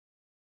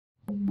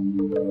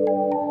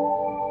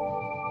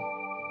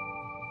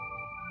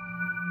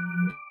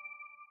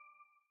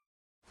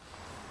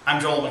I'm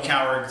Joel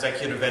Makower,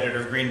 Executive Editor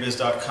of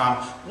GreenBiz.com.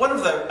 One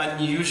of the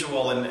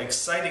unusual and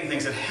exciting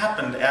things that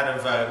happened out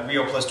of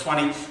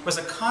Rio+20 was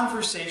a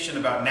conversation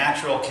about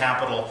natural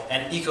capital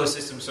and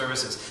ecosystem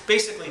services.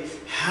 Basically,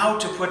 how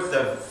to put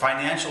the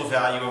financial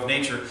value of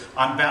nature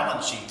on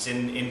balance sheets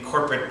in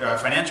corporate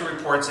financial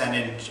reports and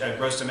in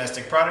gross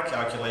domestic product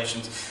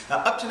calculations.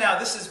 Up to now,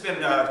 this has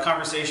been a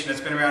conversation that's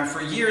been around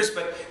for years,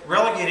 but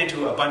relegated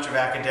to a bunch of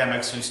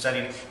academics who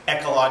studied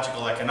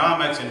ecological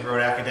economics and wrote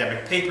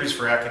academic papers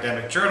for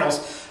academic journals.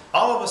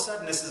 All of a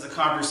sudden, this is the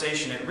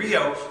conversation at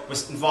Rio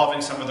was involving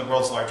some of the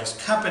world's largest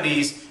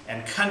companies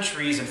and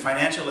countries and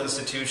financial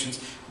institutions,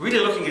 really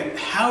looking at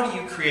how do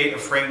you create a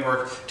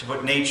framework to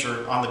put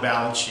nature on the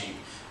balance sheet.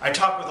 I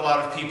talked with a lot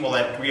of people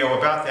at Rio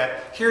about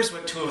that. Here's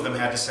what two of them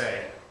had to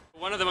say.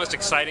 One of the most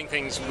exciting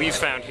things we've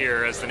found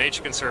here as the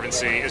Nature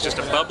Conservancy is just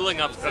a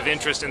bubbling up of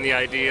interest in the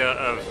idea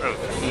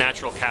of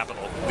natural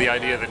capital, the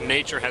idea that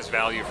nature has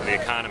value for the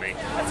economy.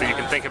 So you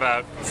can think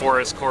about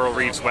forests, coral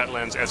reefs,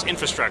 wetlands as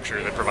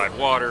infrastructure that provide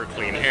water,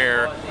 clean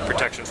air,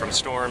 protection from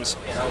storms.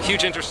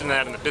 Huge interest in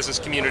that in the business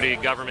community,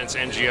 governments,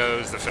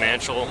 NGOs, the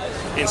financial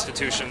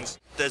institutions.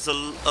 There's a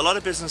lot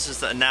of businesses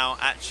that are now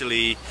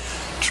actually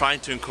trying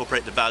to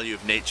incorporate the value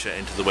of nature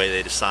into the way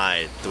they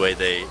decide, the way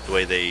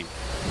they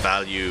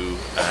value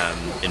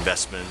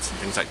investments and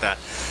things like that.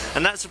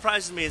 And that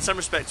surprises me in some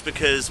respects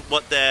because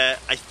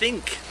I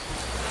think,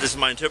 this is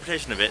my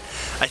interpretation of it,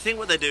 I think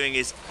what they're doing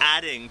is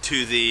adding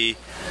to the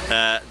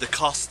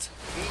cost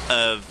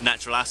of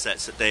natural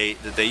assets that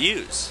they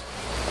use.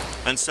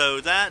 And so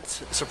that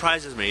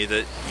surprises me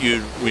that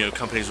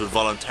companies would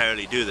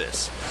voluntarily do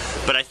this.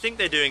 But I think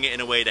they're doing it in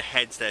a way to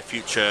hedge their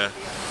future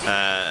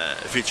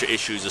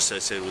issues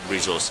associated with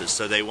resources.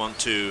 So they want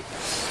to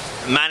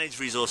manage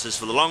resources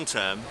for the long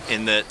term,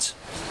 in that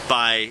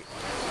by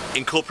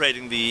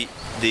incorporating the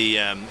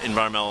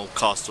environmental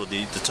cost or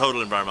the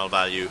total environmental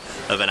value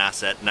of an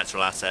asset,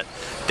 natural asset,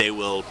 they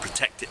will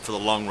protect it for the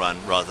long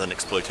run rather than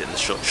exploit it in the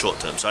short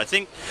term. So I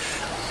think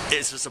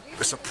it's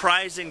a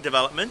surprising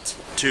development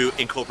to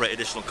incorporate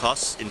additional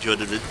costs into your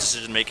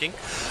decision making,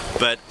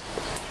 but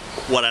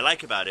what I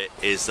like about it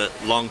is that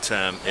long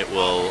term it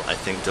will, I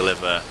think,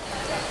 deliver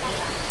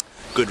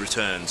good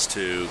returns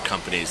to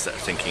companies that are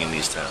thinking in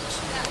these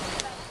terms.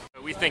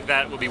 We think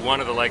that will be one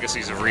of the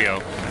legacies of Rio,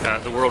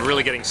 the world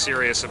really getting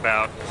serious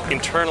about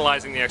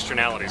internalizing the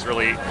externalities,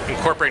 really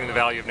incorporating the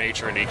value of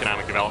nature into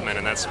economic development,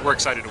 and we're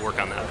excited to work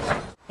on that.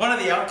 One of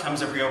the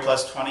outcomes of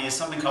Rio+20 is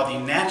something called the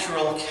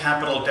Natural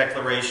Capital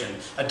Declaration,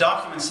 a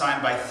document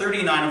signed by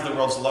 39 of the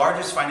world's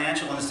largest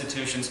financial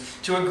institutions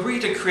to agree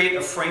to create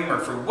a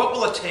framework for what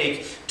will it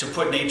take to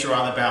put nature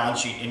on the balance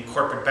sheet in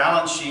corporate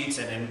balance sheets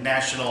and in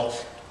national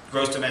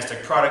gross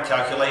domestic product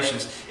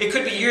calculations. It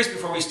could be years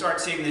before we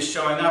start seeing this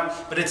showing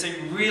up, but it's a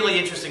really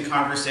interesting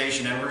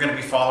conversation and we're going to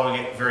be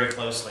following it very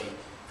closely.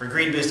 For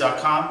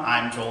GreenBiz.com,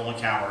 I'm Joel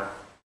Makower.